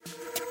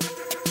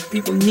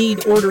People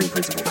need ordering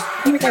principles.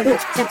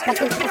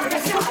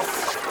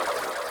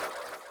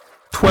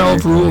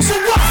 12 rules.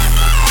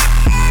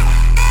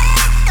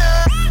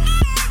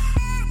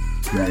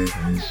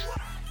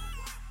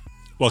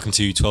 Welcome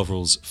to 12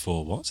 Rules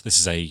for What? This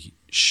is a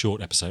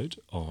short episode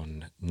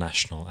on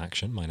national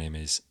action. My name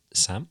is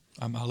Sam.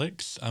 I'm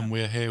Alex, and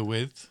we're here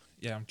with...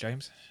 Yeah, I'm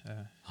James.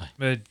 Hi.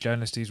 I'm a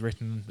journalist who's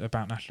written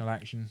about national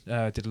action.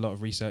 Did a lot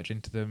of research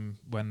into them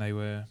when they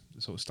were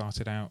sort of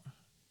started out,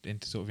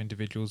 into sort of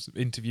individuals.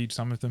 Interviewed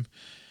some of them.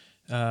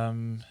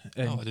 And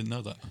I didn't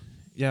know that.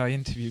 yeah, I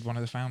interviewed one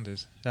of the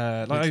founders,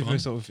 like Which over one? a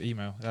sort of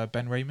email.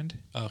 Ben Raymond.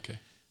 Oh, okay.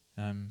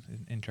 An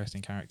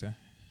interesting character.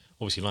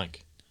 What was he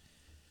like?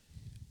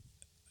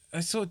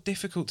 It's sort of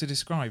difficult to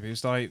describe. He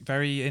was like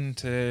very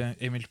into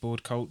image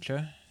board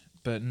culture,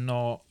 but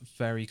not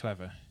very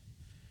clever.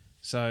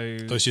 So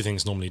Those two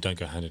things normally don't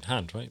go hand in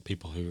hand, right?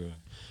 People who are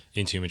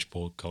into image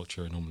board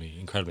culture are normally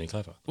incredibly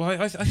clever. Well,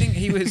 I think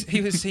he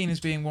was seen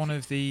as being one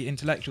of the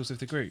intellectuals of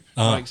the group.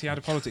 Like, so he had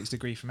a politics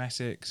degree from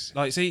Essex.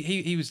 Like, so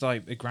he was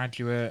like a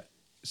graduate.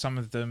 Some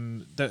of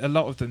them, a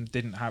lot of them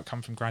didn't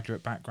come from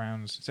graduate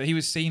backgrounds. So he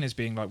was seen as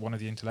being like one of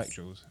the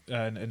intellectuals,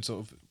 and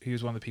sort of he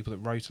was one of the people that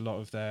wrote a lot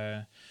of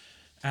their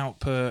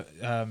output.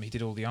 He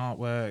did all the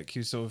artwork. He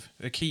was sort of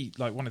a key,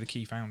 like one of the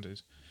key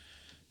founders.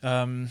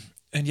 And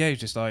yeah, he was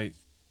just like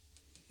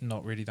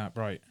not really that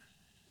bright,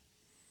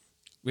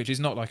 which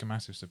is not like a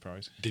massive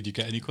surprise. Did you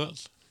get any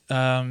quotes?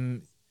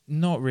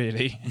 Not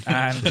really,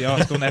 and the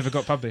article never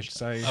got published.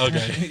 So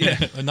Okay.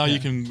 yeah. And now you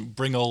can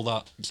bring all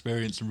that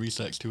experience and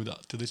research to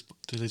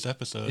this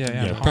episode. Yeah.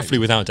 Yeah, Hype. preferably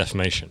without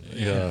defamation.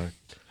 Yeah.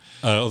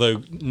 Although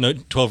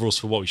 12 Rules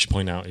for What, we should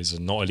point out, is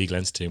not a legal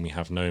entity and we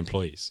have no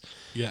employees.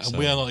 Yeah, and So-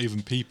 we are not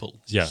even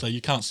people. Yeah. So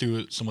you can't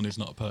sue someone who's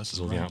not a person. It's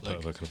all the right? output Like-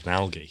 of a kind of an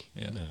algae,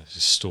 Yeah.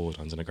 just stored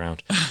under the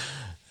ground.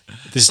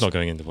 This is not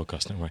going in the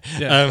podcast, don't worry.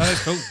 Yeah,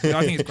 that's cool.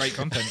 I think it's great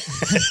content.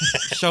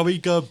 Shall we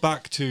go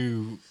back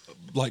to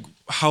like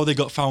how they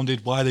got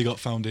founded, why they got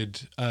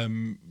founded?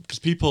 Because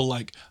people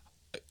like,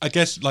 I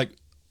guess like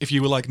if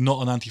you were like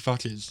not an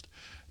anti-fascist,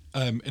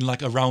 in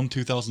like around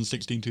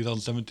 2016,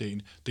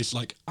 2017, this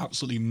like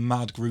absolutely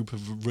mad group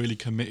of really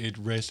committed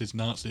racist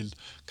Nazis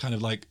kind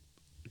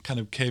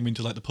of came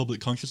into like the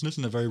public consciousness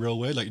in a very real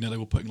way. Like, you know, they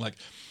were putting like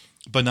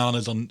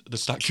bananas on the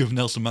statue of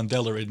Nelson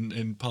Mandela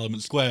in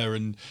Parliament Square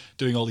and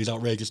doing all these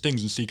outrageous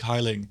things and Sieg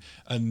Heiling,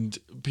 and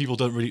people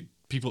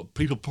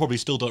probably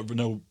still don't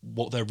know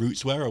what their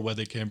roots were or where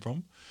they came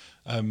from.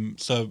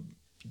 So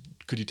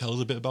could you tell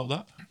us a bit about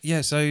that? Yeah,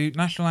 so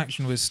National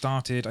Action was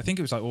started, I think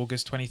it was like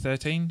August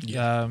 2013,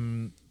 Yeah.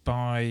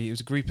 it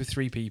was a group of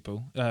 3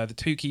 people. The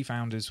 2 key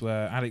founders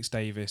were Alex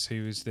Davis,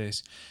 who was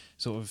this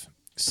sort of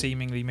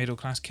seemingly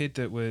middle-class kid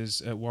that was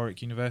at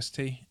Warwick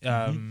University,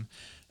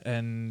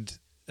 and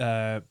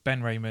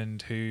Ben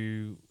Raymond,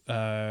 who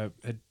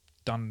had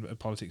done a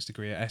politics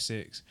degree at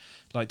Essex.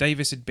 Like,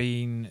 Davis had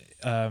been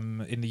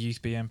in the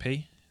Youth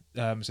BNP,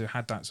 so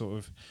had that sort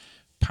of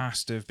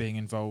past of being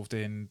involved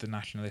in the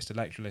Nationalist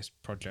Electoralist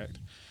project,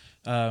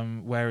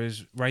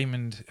 whereas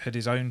Raymond had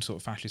his own sort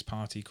of fascist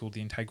party called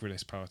the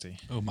Integralist Party.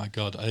 Oh my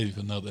God, I didn't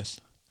even know this.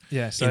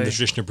 Yeah, so In the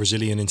tradition of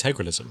Brazilian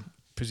integralism.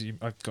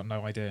 I've got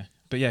no idea,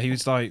 but yeah, he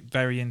was like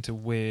very into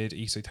weird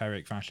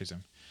esoteric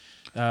fascism,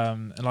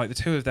 and like the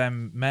 2 of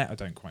them met. I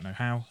don't quite know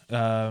how.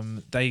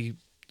 They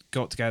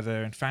got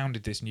together and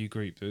founded this new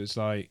group that was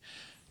like,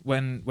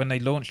 when they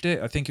launched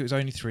it, I think it was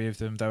only 3 of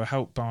them. They were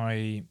helped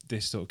by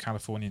this sort of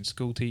Californian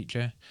school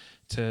teacher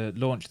to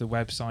launch the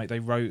website. They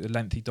wrote a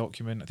lengthy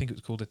document. I think it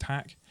was called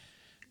Attack.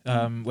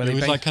 Where It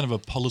was like kind of a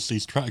policy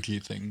strategy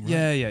thing, right?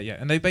 Yeah.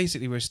 And they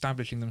basically were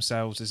establishing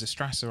themselves as a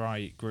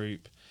Strasserite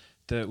group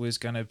that was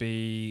going to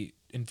be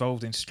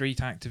involved in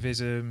street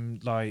activism,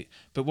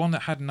 but one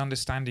that had an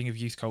understanding of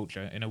youth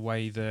culture in a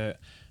way that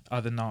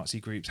other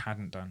Nazi groups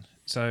hadn't done.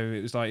 So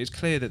it was like, it's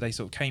clear that they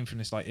sort of came from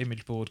this like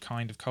image board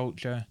kind of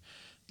culture.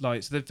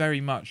 Like, so they're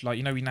very much like,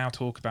 you know, we now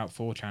talk about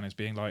 4chan as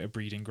being like a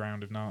breeding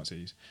ground of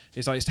Nazis.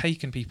 It's like, it's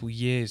taken people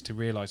years to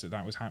realise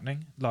that was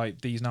happening. Like,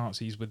 these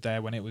Nazis were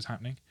there when it was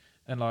happening.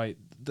 And like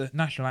the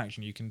National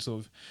Action, you can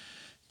sort of,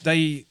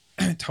 they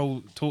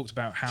talked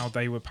about how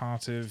they were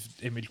part of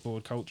image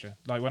board culture.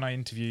 Like, when I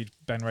interviewed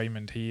Ben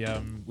Raymond, he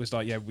was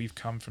like, yeah, we've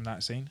come from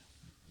that scene.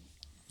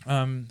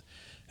 And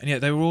yeah,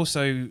 they were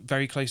also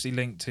very closely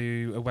linked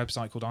to a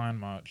website called Iron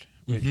March,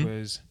 which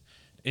was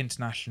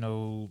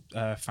international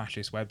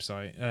fascist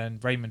website,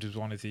 and Raymond was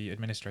one of the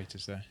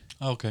administrators there.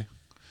 Okay.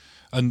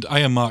 And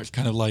Iron March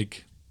I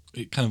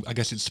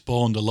guess it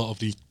spawned a lot of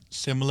these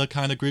similar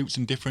kind of groups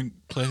in different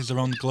places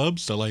around the globe.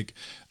 So like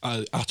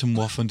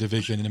Atomwaffen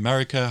Division in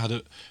America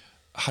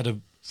had a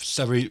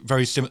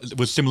very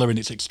similar in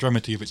its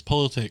extremity of its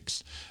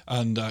politics,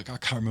 and I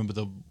can't remember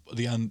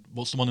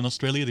what's the one in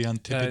Australia, the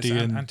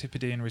Antipodean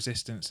Antipodean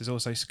Resistance. There's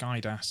also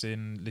Skydas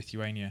in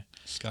Lithuania.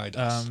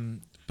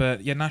 Skydas.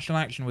 But yeah, National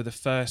Action were the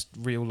first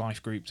real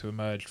life group to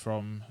emerge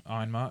from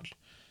Iron March.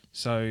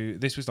 So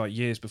this was like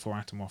years before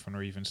Atomwaffen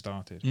were even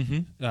started.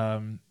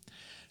 And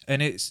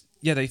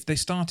they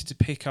started to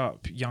pick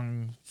up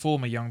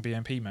former young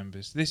BNP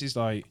members. This is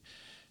like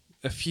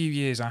a few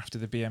years after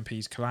the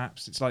BNP's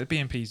collapse. It's like the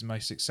BNP's the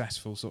most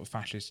successful sort of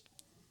fascist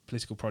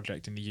political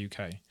project in the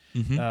UK.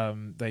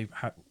 They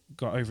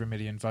got over 1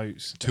 million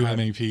votes. 2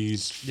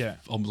 MEPs, Yeah.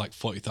 on like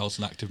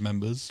 40,000 active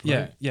members. Yeah,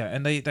 Right? yeah,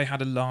 and they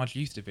had a large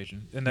youth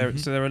division, and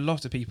so there are a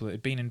lot of people that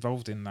had been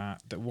involved in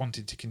that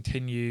wanted to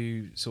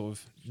continue sort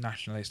of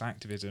nationalist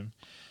activism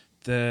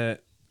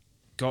that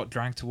got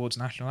dragged towards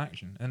national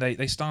action. And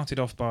they started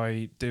off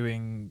by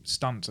doing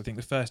stunts. I think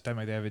the first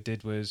demo they ever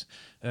did was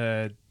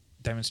a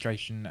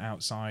demonstration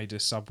outside a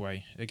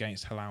Subway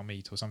against halal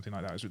meat or something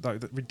like that. It was like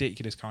the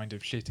ridiculous kind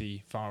of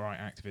shitty far-right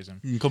activism.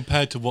 And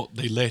compared to what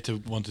they later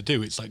want to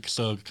do, it's like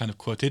so kind of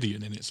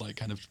quotidian in its like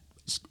kind of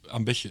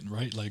ambition,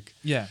 right? Like,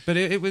 Yeah, but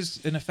it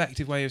was an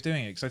effective way of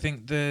doing it, because I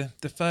think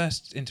the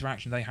first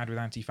interaction they had with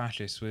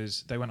anti-fascists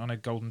was they went on a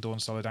Golden Dawn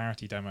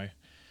Solidarity demo,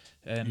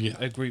 and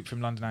a group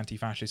from London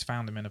anti-fascists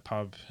found them in a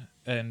pub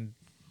and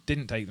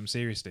didn't take them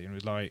seriously and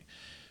was like,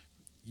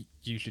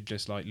 you should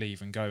just like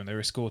leave and go, and they were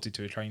escorted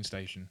to a train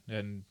station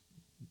and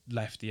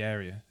left the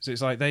area. So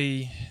it's like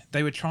they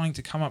were trying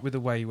to come up with a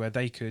way where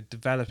they could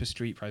develop a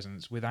street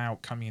presence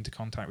without coming into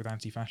contact with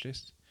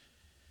anti-fascists,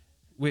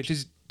 which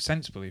is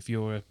sensible. If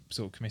you're a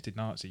sort of committed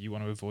Nazi, you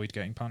want to avoid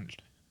getting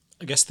punched.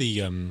 I guess this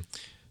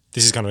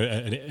is kind of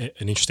an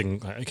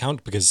interesting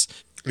account, because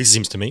at least it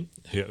seems to me,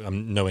 who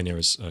I'm nowhere near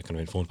as kind of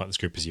informed about this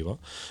group as you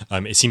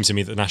are, it seems to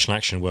me that National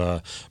Action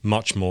were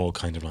much more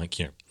kind of like,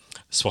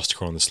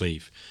 swastika on the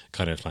sleeve,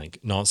 kind of like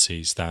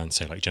Nazis than,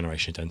 say, like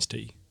Generation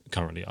Identity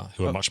currently are,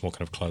 who are much more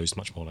kind of closed,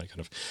 much more like kind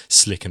of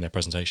slick in their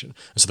presentation.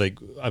 And so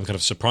I'm kind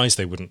of surprised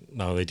they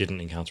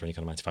didn't encounter any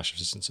kind of anti-fascist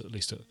resistance, at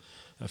least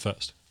at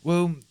first.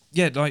 Well,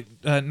 yeah, like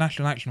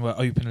National Action were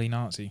openly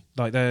Nazi.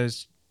 Like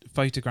there's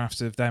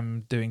photographs of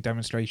them doing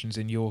demonstrations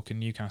in York and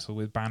Newcastle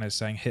with banners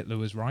saying Hitler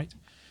was right.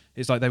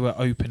 It's like they were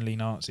openly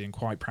Nazi and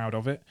quite proud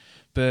of it.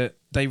 But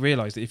they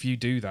realised that if you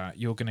do that,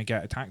 you're going to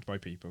get attacked by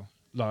people.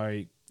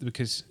 Like,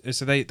 because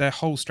so their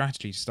whole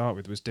strategy to start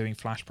with was doing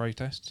flash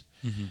protests.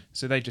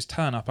 So they'd just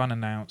turn up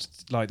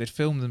unannounced, like they'd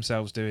film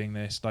themselves doing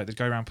this, like they'd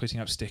go around putting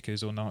up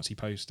stickers or Nazi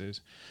posters,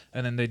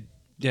 and then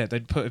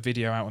they'd put a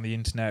video out on the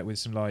internet with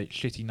some like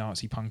shitty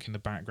Nazi punk in the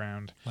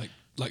background.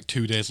 Like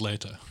 2 days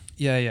later.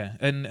 Yeah.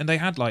 And they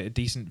had like a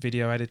decent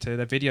video editor.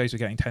 Their videos were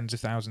getting tens of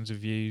thousands of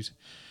views.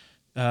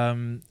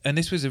 And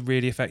this was a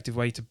really effective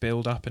way to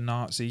build up a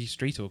Nazi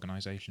street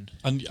organisation.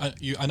 And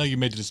I know you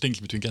made a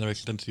distinction between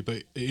Generation Identity, but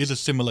it is a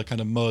similar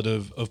kind of mode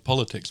of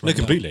politics, right? No,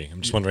 completely.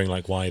 I'm just wondering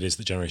like why it is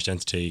that Generation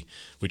Identity,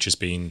 which has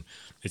been,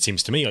 it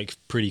seems to me like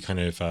pretty kind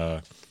of,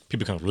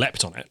 people kind of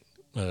leapt on it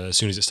as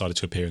soon as it started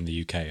to appear in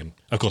the UK. And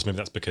of course, maybe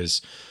that's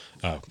because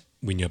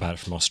we knew about it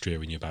from Austria,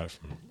 we knew about it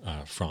from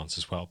France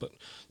as well, but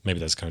maybe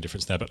there's a kind of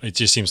difference there. But it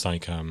just seems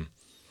like,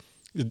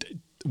 with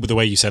the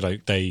way you said,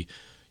 like they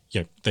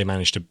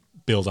managed to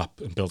build up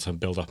and build up and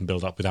build up and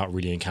build up without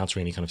really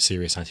encountering any kind of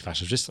serious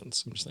anti-fascist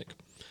resistance. I'm just like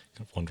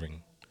kind of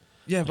wondering.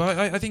 Yeah, but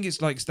I think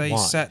it's like they why?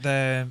 set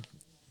their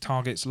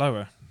targets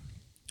lower,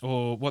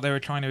 or what they were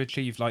trying to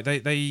achieve. Like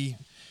they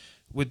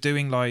were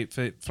doing like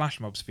for flash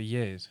mobs for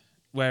years,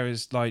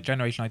 whereas like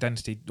Generation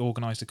Identity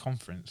organised a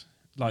conference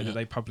that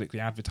they publicly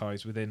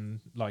advertised within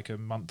like a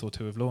month or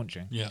two of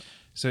launching. Yeah.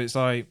 So it's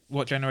like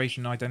what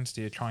Generation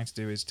Identity are trying to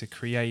do is to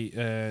create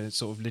a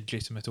sort of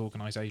legitimate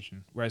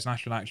organisation, whereas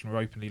National Action were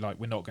openly like,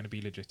 we're not going to be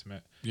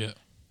legitimate. Yeah.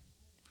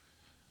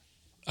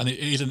 And it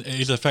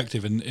is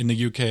effective. In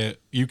the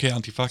UK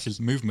anti-fascist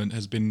movement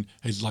is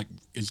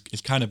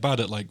kind of bad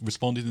at like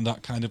responding to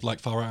that kind of like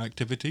far right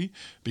activity,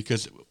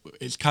 because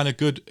it's kind of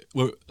good.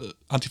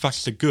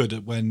 Anti-fascists are good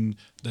at when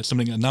there's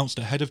something announced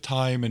ahead of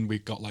time and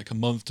we've got like a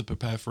month to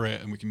prepare for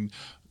it and we can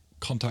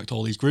contact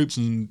all these groups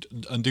and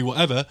do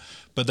whatever.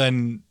 But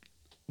then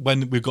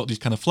when we've got these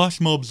kind of flash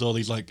mobs or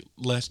these like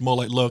more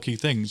like low key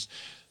things,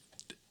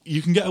 you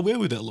can get away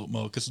with it a lot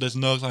more because there's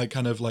no like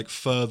kind of like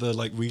further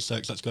like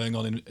research that's going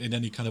on in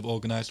any kind of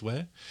organised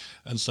way,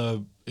 and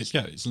so it's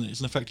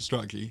an effective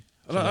strategy.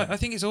 Well, I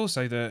think it's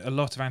also that a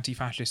lot of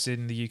anti-fascists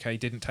in the UK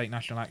didn't take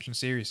National Action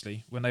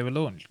seriously when they were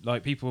launched.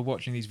 Like people were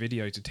watching these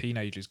videos of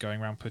teenagers going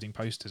around putting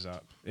posters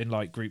up in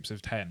like groups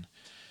of 10.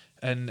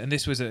 And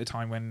this was at a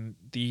time when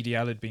the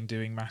EDL had been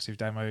doing massive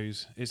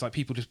demos. It's like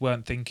people just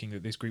weren't thinking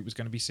that this group was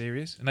going to be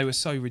serious, and they were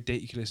so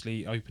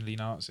ridiculously openly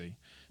Nazi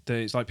that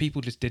it's like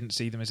people just didn't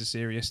see them as a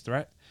serious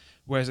threat.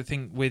 Whereas I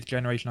think with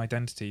Generation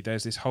Identity,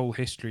 there's this whole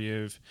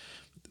history of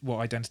what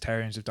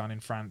identitarians have done in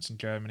France and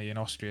Germany and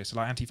Austria. So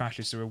like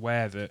anti-fascists are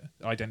aware that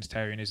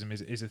identitarianism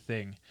is a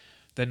thing.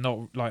 They're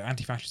not like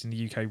anti-fascists in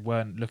the UK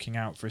weren't looking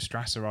out for a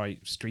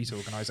Strasserite street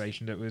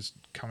organisation that was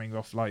coming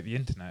off like the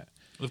internet.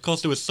 Well, of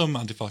course, there was some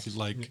anti-fascists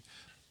like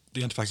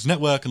the Anti-Fascist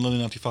Network and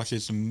London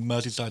Anti-Fascists and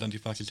Merseyside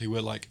Anti-Fascists who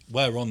were like,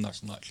 we're on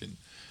National Action.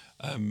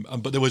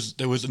 But there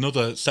was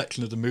another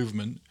section of the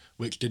movement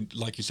which didn't,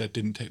 like you said,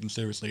 didn't take them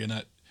seriously, and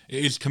that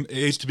it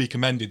is to be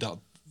commended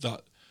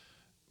that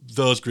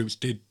those groups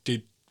did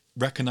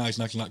recognise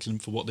National Action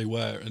for what they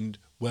were and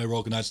were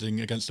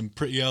organising against them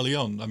pretty early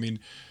on. I mean,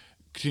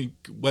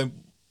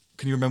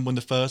 can you remember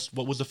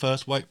what was the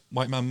first white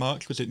man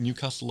march? Was it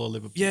Newcastle or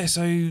Liverpool? Yeah,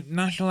 so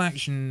National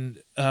Action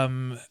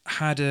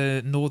had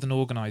a northern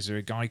organiser,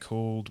 a guy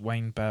called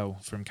Wayne Bell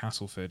from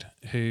Castleford,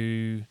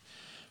 who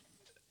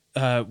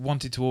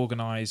wanted to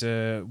organise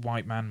a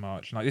white man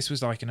march. Like, this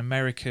was like an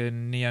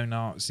American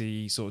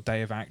neo-Nazi sort of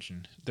day of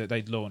action that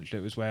they'd launched.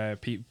 It was where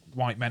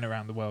white men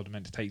around the world were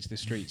meant to take to the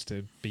streets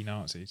to be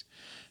Nazis.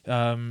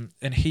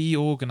 And he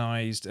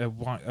organised a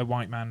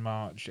white man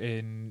march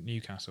in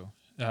Newcastle.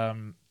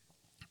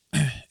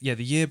 Yeah,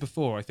 the year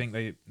before, I think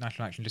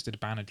National Action just did a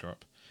banner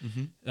drop.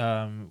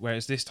 Mm-hmm.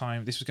 Whereas this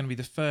time, this was going to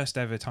be the first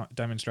ever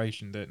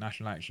demonstration that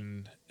National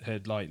Action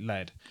had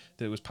led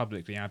that was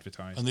publicly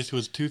advertised. And this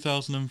was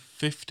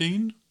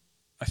 2015?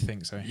 I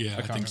think so. Yeah, I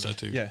think remember. so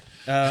too. Yeah.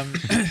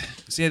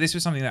 So yeah, this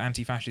was something that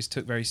anti-fascists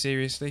took very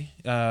seriously.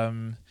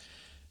 Sort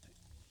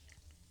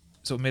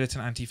of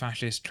militant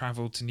anti-fascists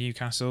travelled to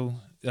Newcastle,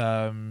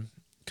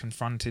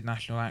 confronted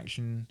National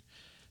Action.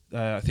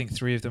 I think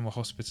 3 of them were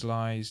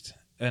hospitalised.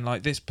 And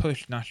like, this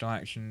pushed National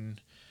Action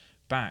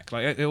back.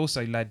 Like, it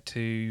also led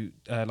to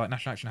like,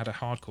 National Action had a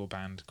hardcore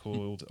band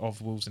called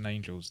Of Wolves and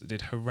Angels that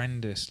did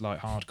horrendous like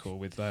hardcore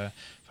with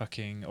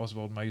fucking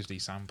Oswald Mosley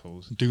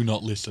samples. Do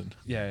not listen.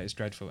 Yeah, it's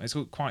dreadful. It's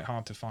quite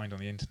hard to find on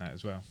the internet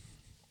as well.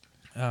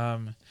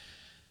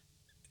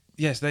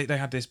 Yes, they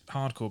had this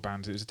hardcore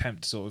band. It was an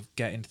attempt to sort of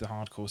get into the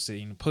hardcore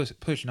scene, push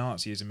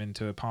Nazism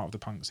into a part of the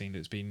punk scene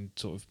that's been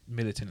sort of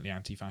militantly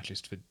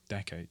anti-fascist for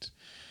decades.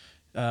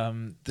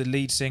 The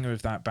lead singer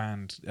of that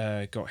band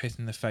got hit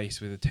in the face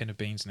with a tin of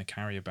beans in a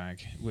carrier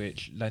bag,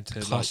 which led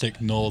to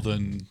Classic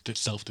northern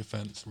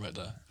self-defense right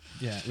there.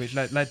 Yeah, which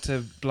led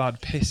to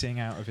blood pissing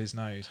out of his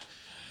nose.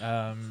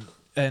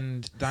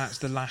 And that's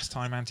the last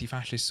time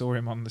anti-fascists saw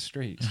him on the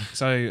street.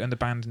 And the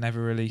band never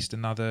released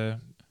another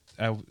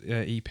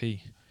EP.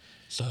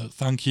 So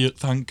thank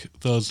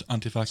those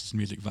anti-fascist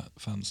music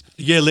fans.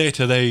 A year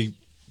later, they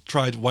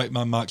tried White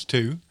Man March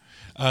 2,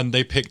 and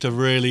they picked a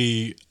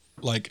really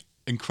like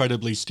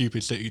incredibly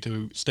stupid city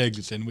to stage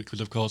this in, which was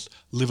of course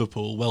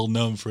Liverpool, well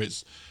known for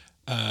its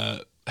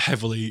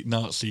heavily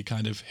Nazi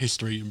kind of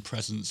history and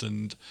presence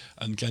and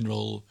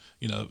general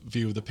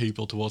view of the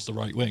people towards the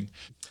right wing.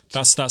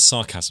 That's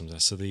sarcasm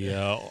there. So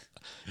the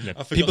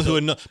people who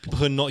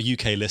are not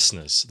UK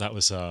listeners, that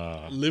was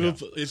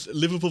Liverpool. It's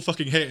Liverpool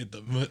fucking hated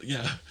them.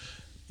 Yeah.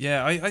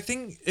 Yeah, I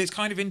think it's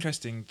kind of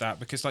interesting that,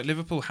 because like,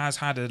 Liverpool has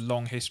had a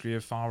long history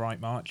of far right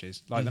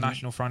marches. Like, the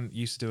National Front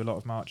used to do a lot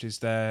of marches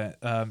there,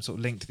 sort of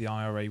linked to the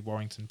IRA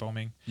Warrington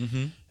bombing.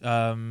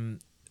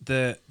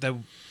 That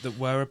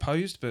were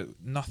opposed, but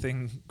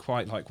nothing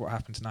quite like what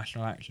happened to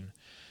National Action.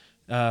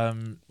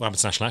 what happened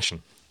to National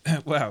Action?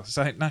 Well,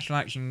 so National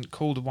Action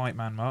called a White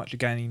Man March,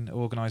 again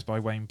organised by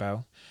Wayne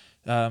Bell.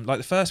 Like,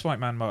 the first White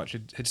Man March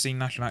had seen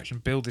National Action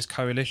build this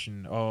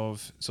coalition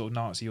of sort of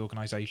Nazi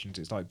organisations.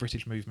 It's like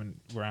British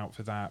Movement were out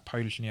for that,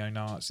 Polish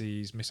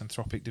Neo-Nazis,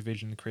 Misanthropic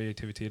Division,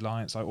 Creativity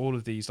Alliance, like all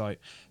of these like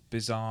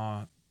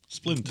bizarre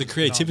splinters. The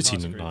Creativity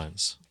Nazi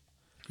Alliance.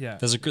 Yeah.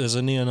 There's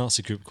a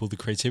neo-Nazi group called the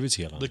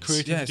Creativity Alliance. The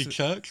Creativity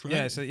Church, right?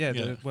 Yeah,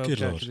 the World Good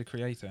Church Lord. of the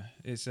Creator.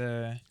 It's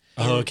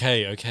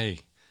okay.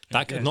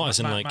 That yeah, not as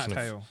in Matt like kind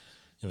Hale.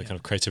 of the kind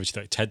of creativity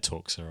that TED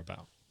Talks are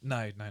about.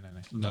 No. No,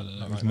 Not it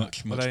like was that.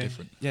 much Although,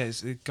 different. Yeah,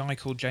 it's a guy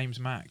called James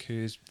Mack who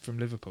is from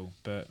Liverpool,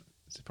 but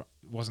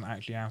wasn't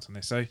actually out on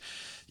this. So,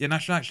 yeah,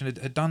 National Action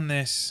had done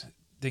this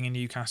thing in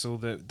Newcastle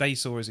that they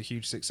saw as a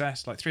huge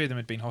success. Like, 3 of them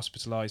had been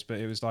hospitalised, but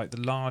it was like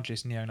the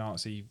largest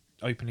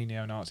openly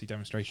neo-Nazi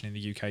demonstration in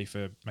the UK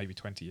for maybe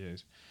 20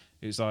 years.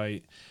 It was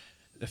like,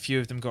 a few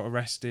of them got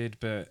arrested,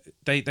 but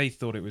they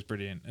thought it was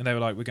brilliant, and they were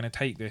like, we're going to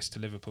take this to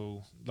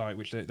Liverpool, like,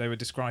 which they were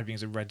describing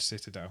as a red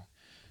citadel.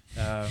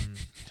 I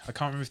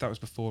can't remember if that was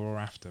before or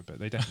after, but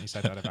they definitely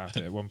said that about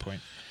it at one point.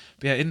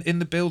 But yeah, in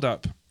the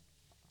build-up,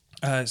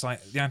 it's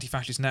like the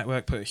Anti-Fascist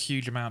Network put a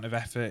huge amount of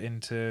effort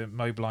into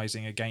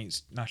mobilising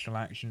against National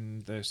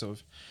Action.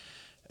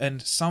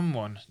 And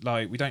someone,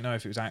 like, we don't know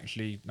if it was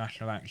actually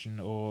National Action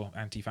or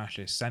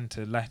Anti-Fascist, sent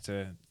a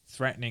letter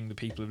threatening the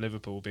people of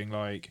Liverpool, being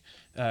like,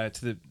 to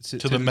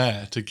the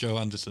mayor, to Joe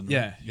Anderson.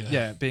 Right?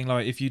 Yeah, being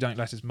like, if you don't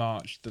let us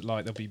march, that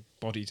like there'll be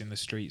bodies in the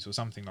streets or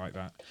something like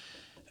that.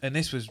 And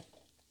this was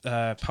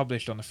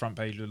published on the front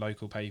page of the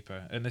local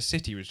paper, and the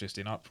city was just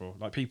in uproar.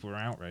 Like, people were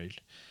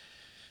outraged.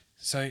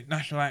 So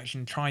National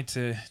Action tried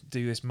to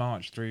do this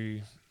march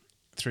through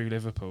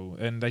Liverpool,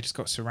 and they just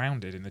got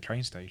surrounded in the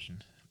train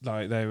station.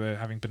 Like, they were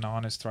having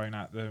bananas thrown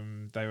at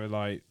them. They were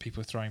like,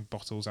 people throwing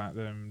bottles at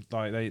them.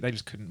 Like, they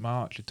just couldn't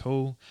march at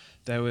all.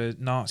 There were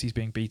Nazis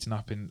being beaten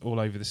up all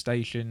over the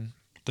station.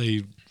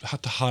 They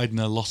had to hide in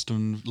a lost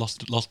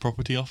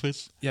property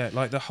office. Yeah,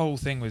 like, the whole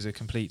thing was a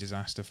complete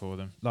disaster for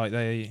them. Like,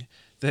 the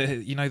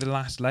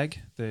Last Leg,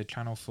 the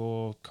Channel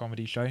 4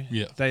 comedy show?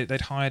 Yeah.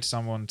 They'd hired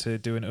someone to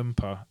do an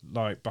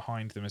like,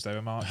 behind them as they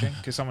were marching,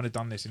 because someone had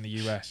done this in the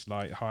US,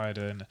 like,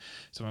 hired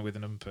someone with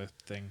an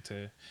thing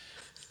to...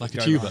 Like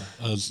a tuba,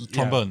 a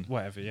trombone. Yeah,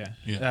 whatever,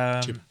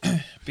 yeah.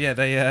 But yeah,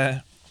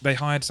 they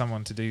hired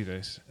someone to do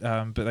this,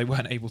 but they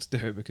weren't able to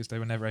do it because they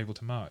were never able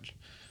to march.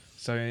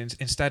 So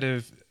instead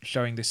of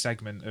showing this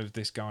segment of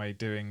this guy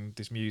doing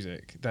this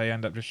music, they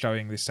end up just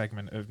showing this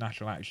segment of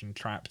National Action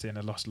trapped in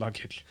a lost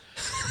luggage.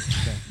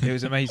 So it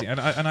was amazing,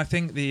 and I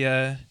think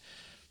the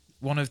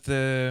one of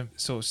the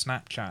sort of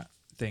Snapchat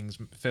things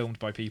filmed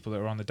by people that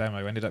were on the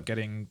demo ended up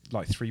getting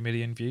like 3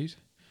 million views.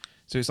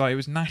 So it's like it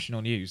was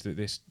national news that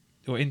this,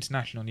 or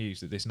international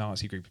news that this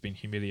Nazi group had been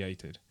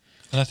humiliated.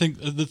 And I think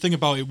the thing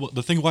about it,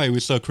 the thing why it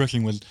was so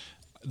crushing was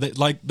that,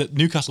 like, that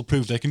Newcastle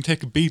proved they can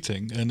take a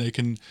beating and they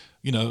can,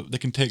 they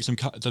can take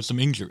some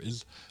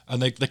injuries, and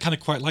they kind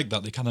of quite like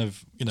that. They kind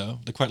of,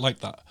 they quite like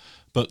that.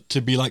 But to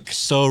be like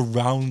so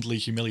roundly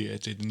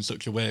humiliated in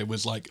such a way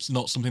was like it's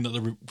not something that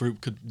the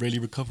group could really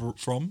recover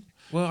from.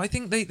 Well, I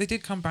think they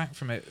did come back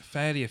from it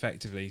fairly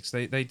effectively, because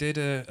they did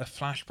a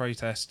flash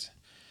protest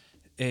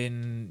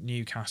in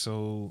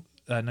Newcastle.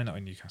 No, not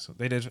in Newcastle.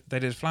 They did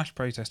a flash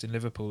protest in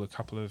Liverpool a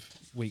couple of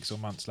weeks or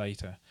months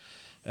later,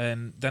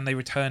 and then they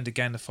returned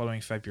again the following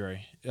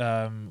February,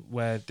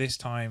 where this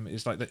time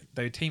it's like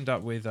they teamed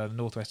up with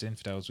Northwest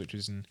Infidels, which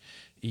was an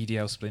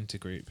EDL splinter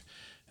group.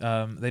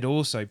 They'd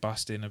also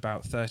bust in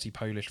about 30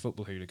 Polish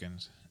football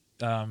hooligans.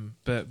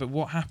 But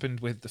what happened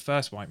with the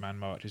first White Man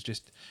March is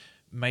just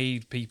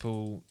made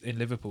people in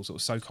Liverpool sort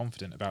of so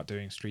confident about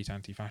doing street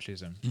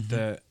anti-fascism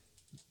that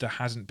there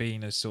hasn't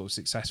been a sort of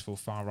successful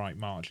far-right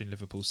march in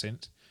Liverpool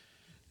since.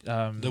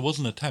 There was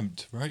an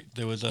attempt, right?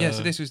 There was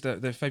so this was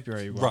the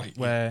February one, right,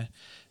 where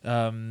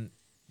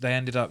they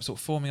ended up sort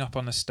of forming up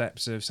on the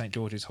steps of St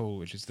George's Hall,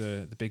 which is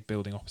the big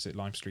building opposite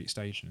Lime Street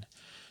Station,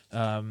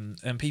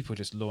 and people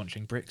just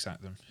launching bricks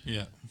at them.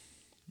 Yeah.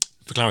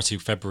 For clarity,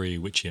 February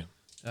which year?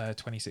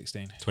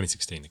 2016.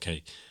 2016.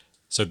 Okay,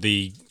 so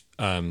the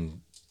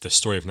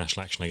story of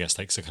National Action, I guess,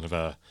 takes a kind of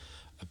a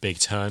big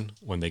turn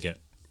when they get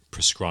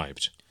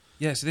proscribed.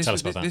 Yeah, so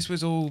this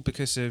was all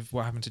because of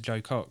what happened to Joe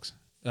Cox.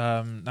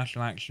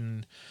 National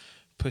Action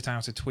put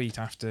out a tweet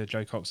after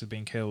Joe Cox had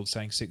been killed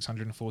saying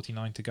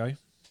 649 to go.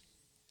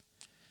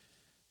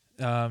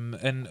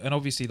 And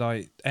obviously,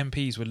 like,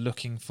 MPs were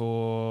looking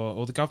for,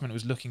 or the government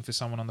was looking for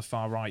someone on the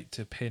far right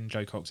to pin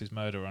Joe Cox's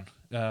murder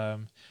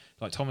on.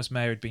 Like, Thomas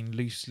Mayer had been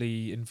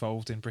loosely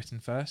involved in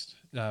Britain First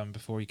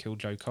before he killed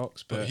Joe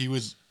Cox. But he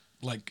was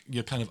like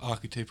your kind of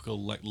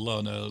archetypical like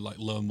loner, like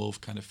lone wolf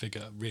kind of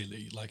figure,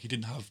 really. Like, he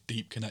didn't have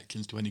deep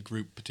connections to any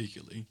group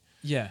particularly.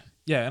 Yeah,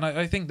 and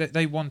I think that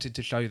they wanted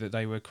to show that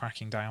they were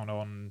cracking down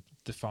on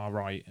the far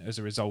right as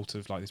a result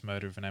of like this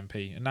murder of an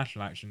MP, and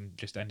National Action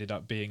just ended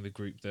up being the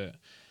group that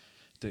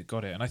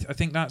got it, and I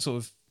think that sort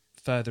of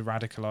further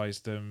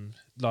radicalised them.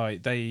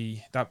 Like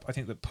I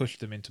think that pushed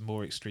them into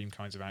more extreme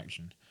kinds of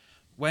action.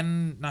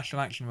 When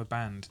National Action were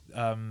banned,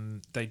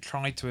 they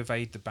tried to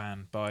evade the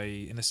ban by,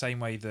 in the same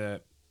way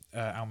that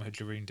Al-Mahad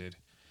Jaroun did,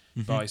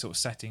 by sort of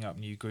setting up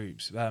new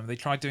groups. They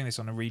tried doing this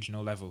on a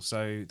regional level,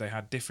 so they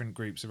had different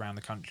groups around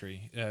the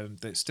country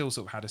that still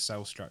sort of had a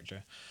cell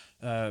structure.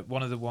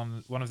 One of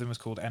them was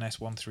called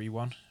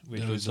NS131,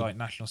 which was like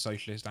National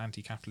Socialist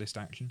Anti-Capitalist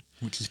Action,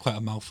 which is quite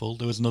a mouthful.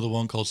 There was another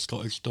one called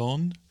Scottish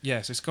Dawn.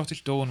 Yeah, so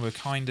Scottish Dawn were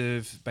kind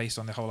of based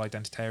on the whole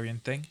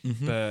identitarian thing,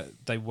 but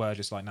they were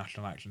just like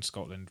National Action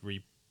Scotland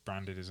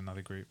rebranded as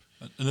another group.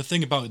 And the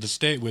thing about it, the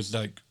state was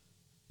like,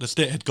 the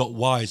state had got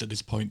wise at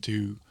this point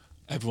to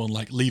everyone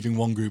like leaving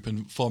one group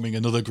and forming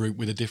another group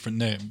with a different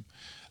name,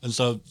 and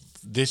so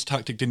this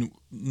tactic didn't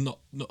not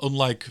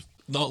like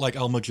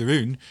Al-Mahad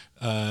Jaroun,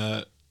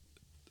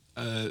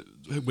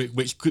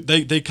 which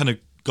they kind of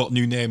got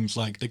new names.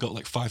 Like, they got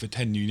like 5 or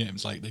 10 new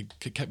names. Like, they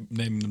kept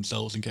naming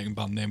themselves and getting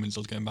banned, naming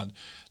themselves, getting banned.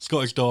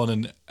 Scottish Dawn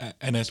and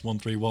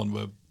NS131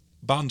 were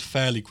banned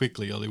fairly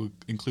quickly, or they were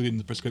included in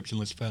the prescription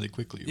list fairly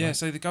quickly. Right? Yeah,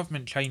 so the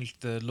government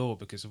changed the law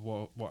because of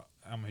what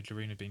Al-Mahad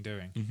Jaroun had been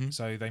doing.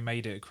 So they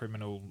made it a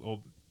criminal, or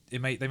they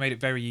made it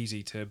very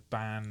easy to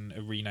ban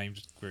a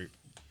renamed group.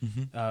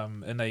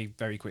 And they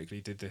very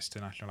quickly did this to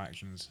National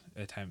Action's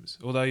attempts.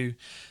 Although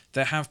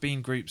there have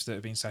been groups that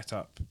have been set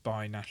up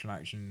by National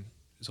Action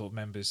sort of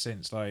members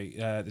since. Like,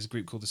 there's a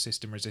group called the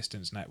System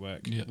Resistance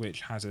Network,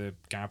 which has a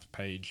Gab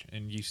page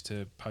and used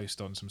to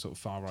post on some sort of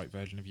far right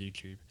version of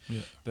YouTube.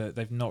 Yeah. But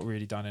they've not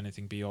really done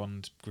anything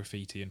beyond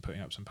graffiti and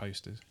putting up some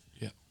posters.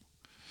 Yeah.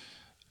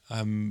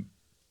 And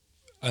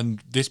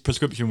this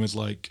prescription was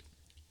like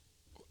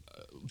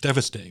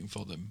devastating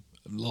for them.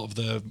 A lot of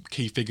the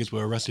key figures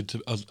were arrested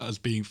as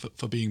being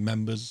for being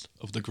members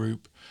of the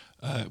group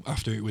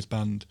after it was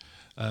banned,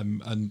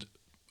 and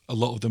a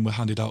lot of them were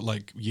handed out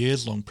like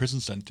years-long prison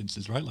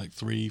sentences, right? Like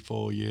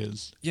 3-4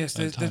 years. Yes,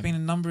 there's been a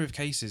number of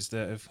cases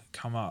that have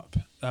come up.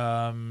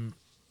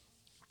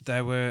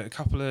 There were a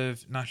couple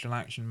of National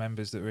Action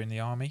members that were in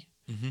the army.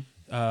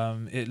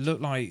 It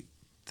looked like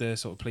the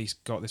sort of police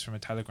got this from a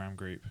Telegram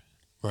group,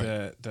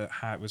 right,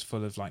 that was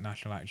full of like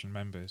National Action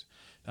members.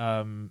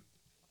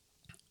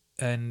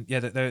 And yeah,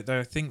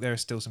 I think there are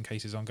still some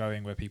cases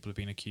ongoing where people have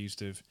been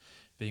accused of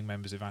being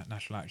members of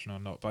National Action or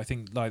not. But I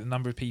think like the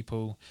number of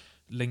people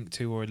linked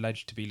to or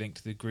alleged to be linked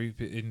to the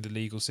group in the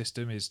legal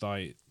system is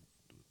like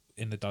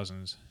in the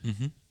dozens.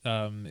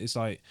 It's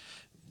like,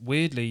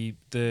 weirdly,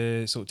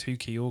 the sort of 2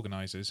 key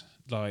organisers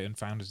and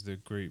founders of the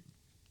group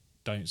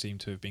don't seem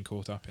to have been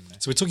caught up in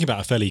this. So we're talking about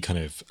a fairly kind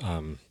of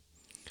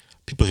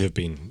people who have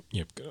been,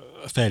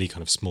 a fairly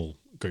kind of small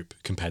group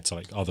compared to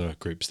like other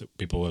groups that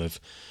people will have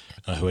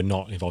who are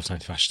not involved in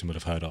anti-fascism would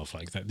have heard of.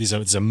 Like that,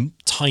 it's a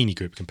tiny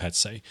group compared to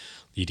say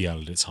the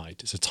EDL at its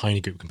height. It's a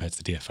tiny group compared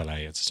to the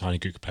DFLA. It's a tiny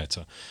group compared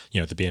to the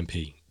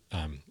BNP,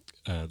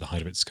 the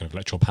height of its kind of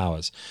electoral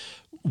powers.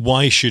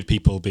 Why should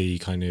people be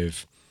kind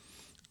of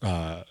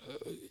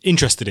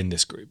interested in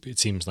this group? It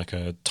seems like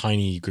a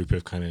tiny group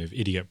of kind of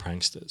idiot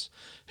pranksters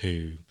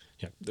who.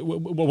 Yeah,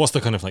 what's the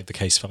kind of like the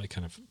case for like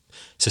kind of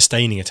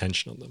sustaining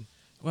attention on them?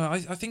 Well, I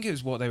think it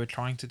was what they were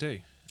trying to do.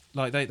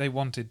 Like they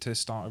wanted to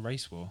start a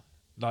race war.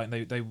 Like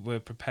they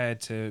were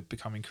prepared to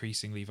become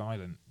increasingly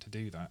violent to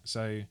do that.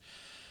 So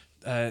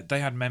they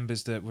had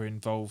members that were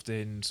involved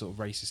in sort of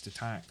racist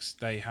attacks.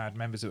 They had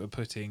members that were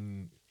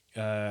putting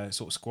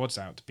sort of squads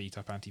out to beat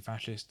up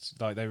anti-fascists.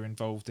 Like they were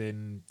involved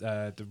in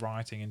the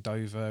rioting in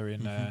Dover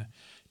in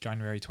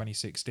January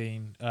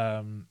 2016.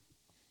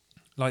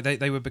 Like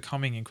they were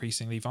becoming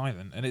increasingly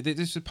violent, and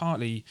this was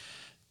partly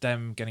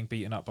them getting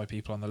beaten up by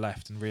people on the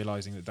left and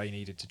realising that they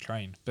needed to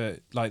train. But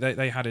like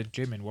they had a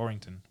gym in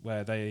Warrington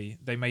where they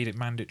made it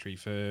mandatory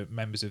for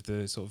members of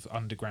the sort of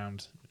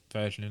underground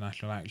version of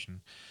National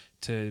Action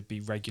to be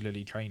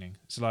regularly training.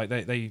 So like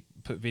they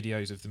put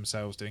videos of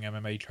themselves doing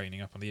MMA training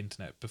up on the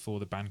internet before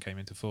the ban came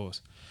into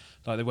force.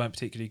 Like they weren't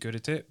particularly good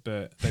at it,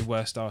 but they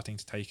were starting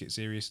to take it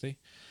seriously.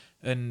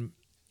 And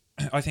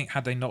I think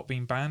had they not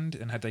been banned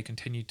and had they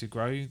continued to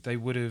grow, they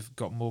would have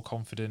got more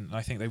confident.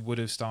 I think they would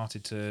have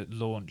started to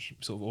launch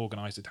sort of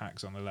organised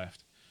attacks on the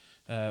left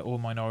or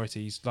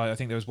minorities. Like I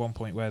think there was one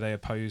point where they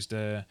opposed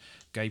a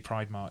gay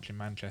pride march in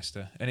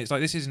Manchester, and it's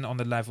like this isn't on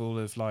the level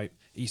of like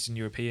Eastern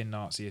European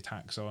Nazi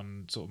attacks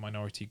on sort of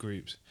minority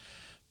groups,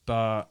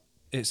 but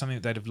it's something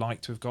that they'd have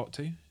liked to have got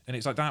to, and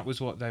it's like that was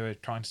what they were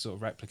trying to sort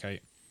of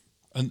replicate.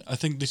 And I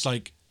think this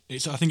like.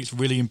 I think it's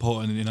really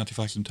important in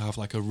anti-fascism to have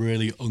like a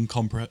really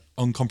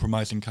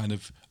uncompromising kind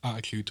of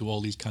attitude to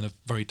all these kind of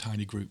very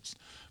tiny groups,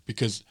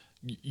 because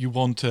you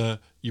want to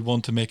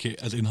make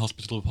it as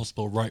inhospitable as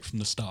possible right from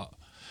the start,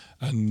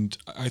 and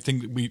I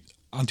think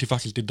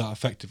anti-fascists did that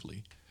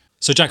effectively.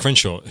 So Jack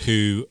Renshaw,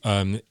 who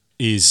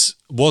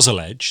was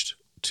alleged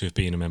to have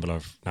been a member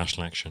of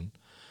National Action,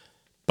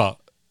 but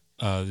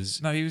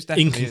no, he was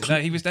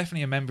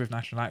definitely a member of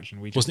National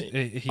Action. We just, wasn't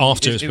it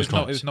after it was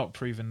prescribed? It was not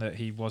proven that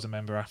he was a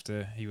member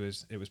after it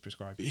was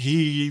prescribed.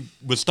 He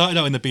was started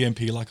out in the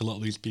BNP like a lot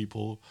of these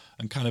people,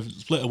 and kind of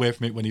split away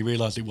from it when he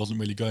realised it wasn't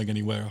really going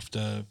anywhere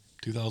after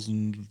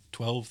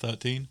 2012,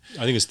 13. I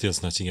think it was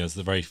 2013. It was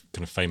the very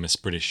kind of famous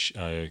British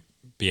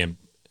BNP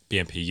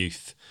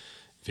Youth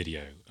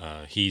video.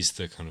 He's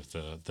the kind of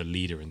the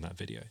leader in that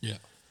video.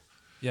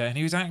 Yeah, and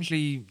he was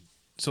actually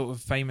sort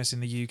of famous in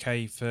the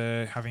UK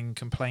for having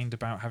complained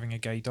about having a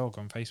gay dog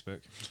on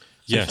Facebook.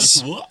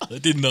 Yes. What? I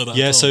didn't know that.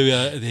 Yeah, so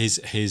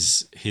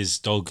his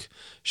dog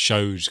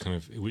showed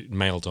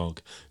male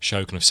dog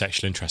showed kind of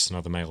sexual interest in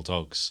other male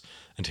dogs,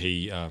 and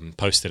he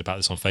posted about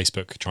this on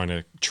Facebook, trying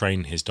to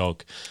train his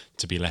dog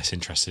to be less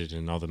interested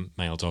in other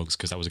male dogs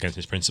because that was against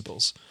his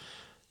principles.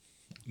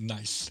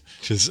 Nice.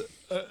 Which is,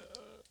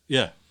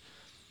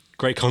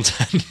 great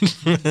content.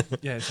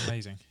 Yeah, it's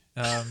amazing.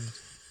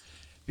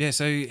 Yeah,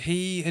 so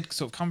he had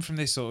sort of come from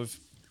this sort of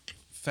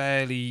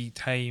fairly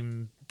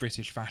tame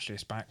British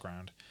fascist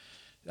background,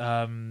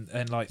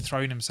 and like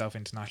thrown himself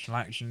into National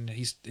Action.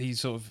 He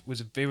sort of was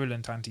a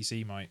virulent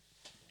anti-Semite,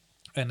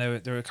 and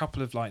there were a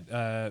couple of like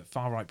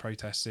far right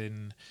protests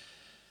in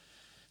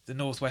the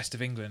northwest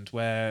of England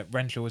where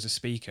Renshaw was a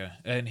speaker,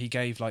 and he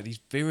gave like these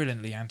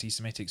virulently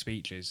anti-Semitic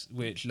speeches,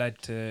 which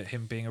led to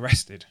him being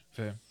arrested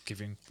for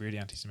giving really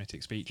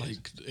anti-Semitic speeches,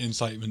 like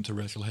incitement to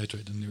racial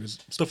hatred, and there was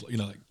stuff like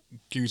like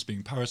Jews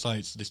being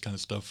parasites, this kind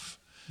of stuff.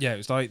 Yeah, it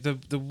was like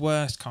the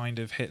worst kind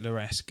of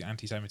Hitler-esque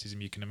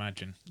anti-Semitism you can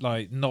imagine.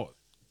 Like not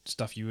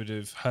stuff you would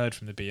have heard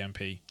from the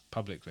BNP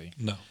publicly.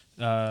 No.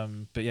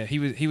 But yeah,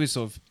 he was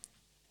sort of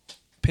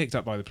picked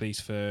up by the police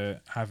for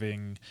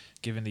having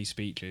given these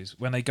speeches.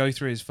 When they go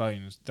through his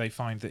phones, they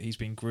find that he's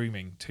been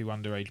grooming 2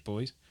 underage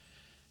boys.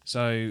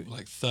 So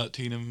like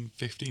 13 and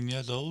 15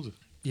 years old.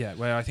 Yeah,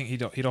 where I think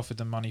he'd offered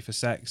them money for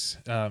sex.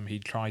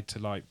 He'd tried to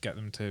like get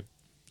them to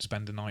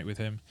spend the night with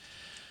him.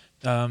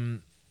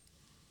 And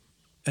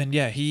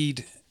yeah, he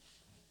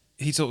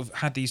sort of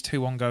had these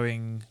 2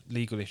 ongoing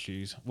legal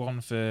issues, one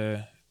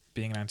for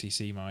being an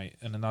anti-Semite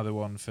and another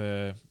one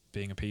for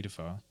being a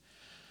paedophile.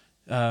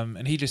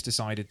 And he just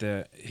decided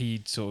that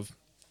he sort of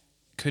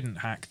couldn't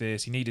hack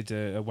this. He needed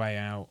a way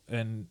out.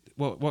 And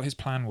what his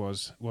plan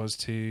was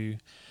to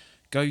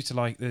go to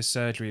like the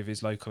surgery of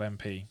his local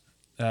MP,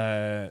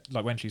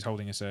 like when she's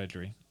holding a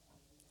surgery,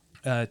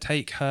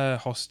 take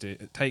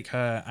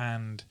her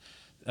and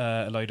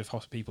a load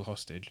of people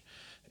hostage,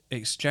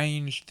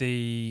 exchange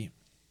the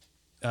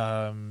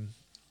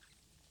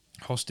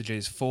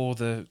hostages for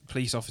the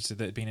police officer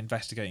that had been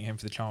investigating him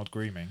for the child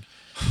grooming,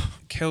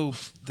 kill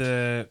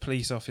the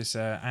police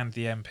officer and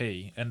the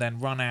MP, and then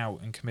run out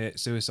and commit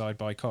suicide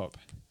by cop.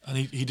 And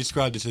he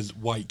described this as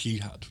white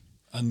jihad,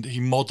 and he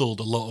modelled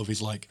a lot of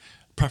his like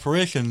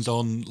preparations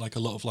on like a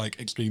lot of like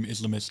extreme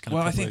Islamist kind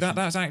Well, of I think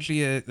preparations. that's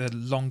actually a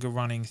longer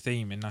running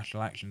theme in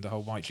National Action, the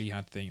whole white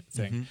jihad thing.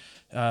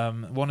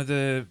 One of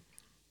the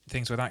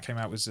things where that came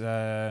out was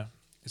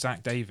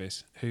Zach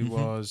Davis, who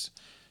was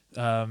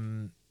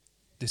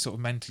this sort of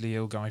mentally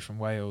ill guy from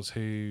Wales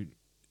who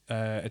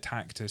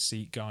attacked a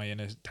Sikh guy in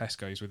a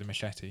Tesco's with a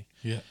machete.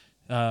 Yeah.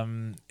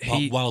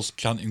 He Whilst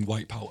chanting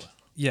white power.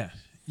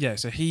 Yeah,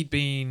 so he'd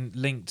been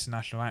linked to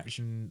National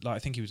Action, like I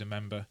think he was a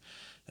member,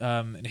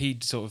 and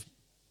he'd sort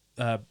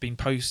of been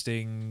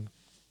posting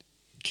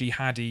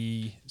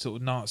jihadi, sort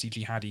of Nazi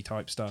jihadi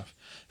type stuff,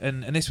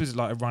 and this was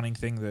like a running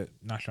thing that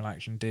National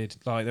Action did.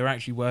 Like they were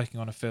actually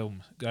working on a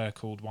film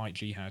called White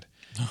Jihad,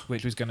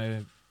 which was going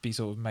to be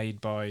sort of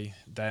made by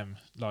them,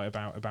 like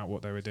about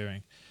what they were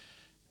doing.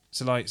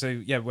 So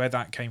where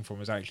that came from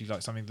was actually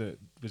like something that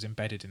was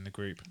embedded in the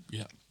group.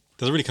 Yeah.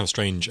 There's a really kind of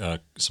strange,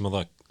 some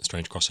other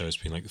strange crossovers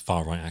between like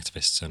far right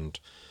activists and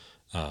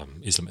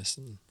Islamists,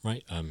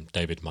 right?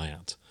 David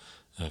Mayat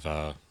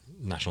of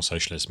National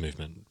Socialist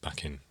movement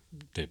back in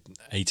the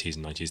 80s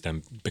and 90s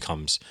then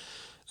becomes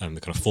the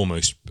kind of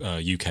foremost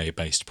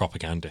UK-based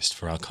propagandist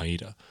for Al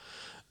Qaeda.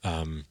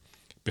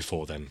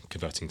 Before then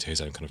converting to his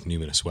own kind of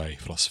numinous way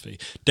philosophy.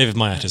 David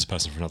Mayat is a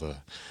person for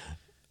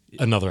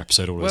another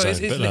episode all his own.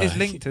 It's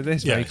linked to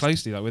this very yeah.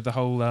 closely, like with the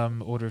whole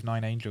Order of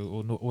Nine Angels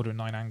or Order of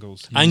Nine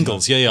Angles.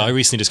 Angles, yeah. I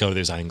recently discovered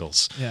it was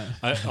angles. Yeah.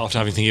 After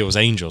having think it was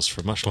angels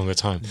for a much longer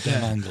time.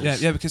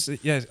 Angles. Yeah, because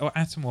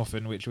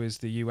Atomwaffen, which was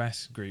the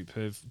US group,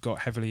 have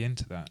got heavily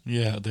into that.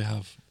 Yeah, they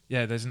have.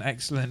 Yeah, there's an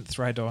excellent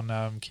thread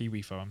on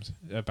Kiwi Farms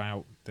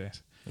about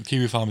this.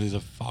 Kiwi Farms is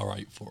a far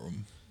right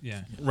forum.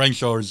 Yeah.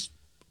 Renshaw is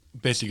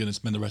basically going to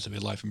spend the rest of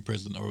his life in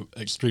prison, or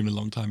extremely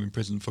long time in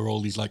prison, for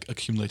all these like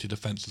accumulated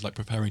offences, like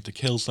preparing to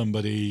kill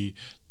somebody,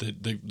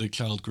 the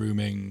child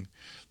grooming,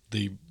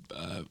 the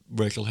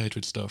racial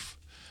hatred stuff.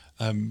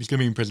 He's going to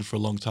be in prison for a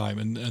long time,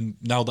 and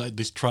now that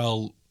this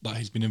trial that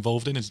he's been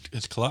involved in has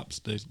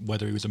collapsed,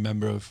 whether he was a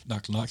member of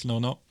National Action or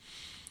not,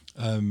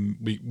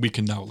 we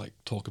can now like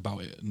talk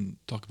about it. I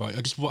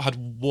just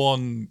had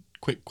one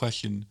quick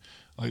question.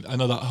 I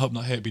know that Hope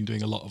Not Hate have been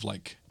doing a lot of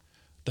like,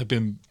 they've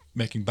been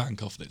making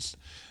bank off this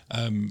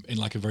in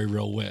like a very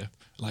real way.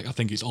 Like I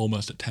think it's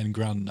almost at 10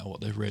 grand now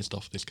what they've raised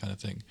off this kind of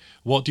thing.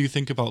 What do you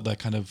think about their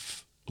kind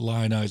of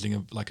lionizing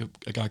of like a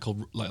guy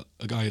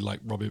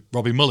like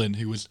Robbie Mullin,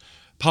 who was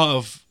part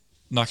of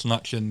National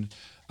Action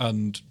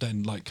and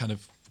then like kind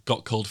of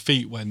got cold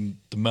feet when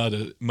the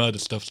murder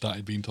stuff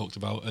started being talked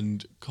about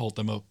and called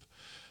them up.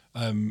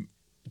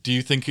 Do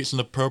you think it's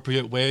an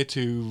appropriate way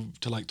to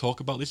like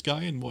talk about this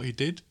guy and what he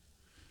did?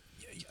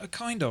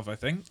 Kind of, I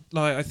think.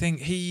 Like, I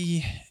think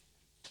he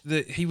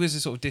was a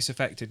sort of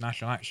disaffected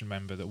National Action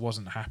member that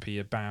wasn't happy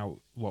about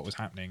what was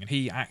happening, and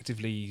he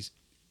actively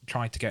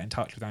tried to get in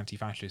touch with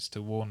anti-fascists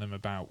to warn them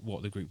about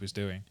what the group was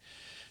doing.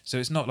 So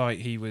it's not like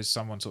he was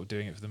someone sort of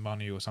doing it for the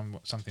money or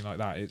something like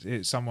that.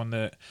 It's someone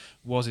that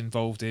was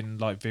involved in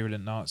like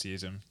virulent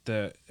Nazism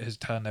that has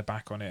turned their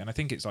back on it, and I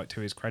think it's like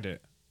to his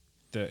credit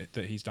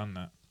that he's done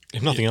that.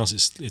 If nothing else,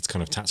 it's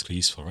kind of tactically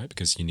useful, right?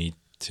 Because you need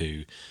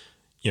to,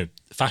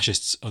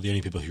 fascists are the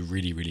only people who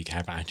really, really care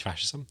about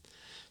anti-fascism.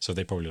 So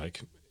they probably like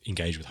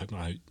engage with Hope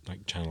Not Hate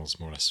like channels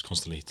more or less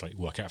constantly to like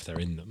work out if they're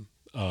in them.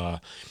 And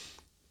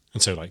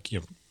so like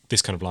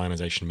this kind of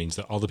lionization means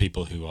that other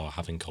people who are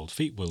having cold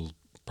feet will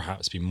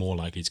perhaps be more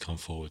likely to come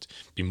forward,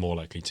 be more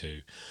likely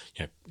to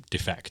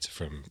defect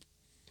from,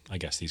 I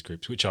guess, these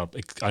groups, which are,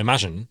 I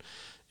imagine,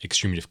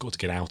 extremely difficult to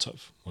get out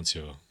of once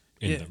you're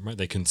in them, right?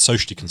 They can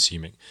socially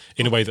consuming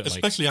in a way that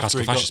especially like after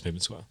classical fascist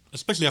movements were.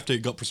 Especially after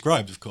it got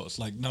prescribed, of course.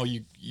 Like now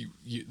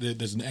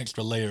there's an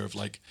extra layer of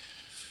like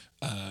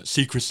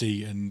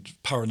secrecy and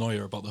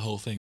paranoia about the whole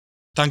thing.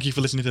 Thank you for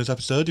listening to this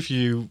episode. If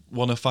you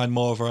want to find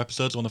more of our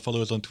episodes, want to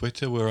follow us on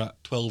Twitter, we're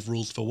at 12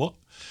 Rules for What,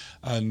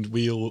 and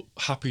we're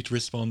happy to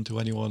respond to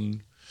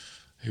anyone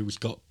who's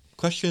got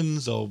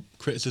questions or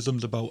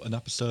criticisms about an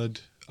episode.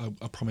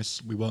 I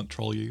promise we won't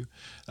troll you.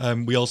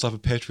 We also have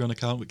a Patreon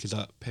account, which is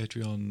at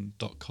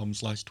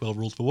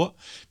patreon.com/12rulesforwhat.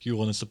 If you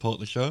want to support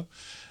the show,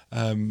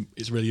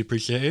 it's really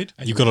appreciated.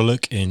 You've got to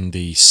look in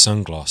the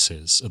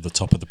sunglasses at the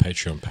top of the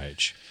Patreon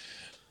page.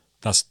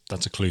 That's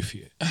a clue for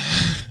you.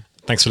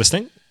 Thanks for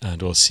listening,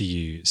 and we'll see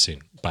you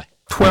soon. Bye.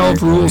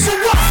 12 rules.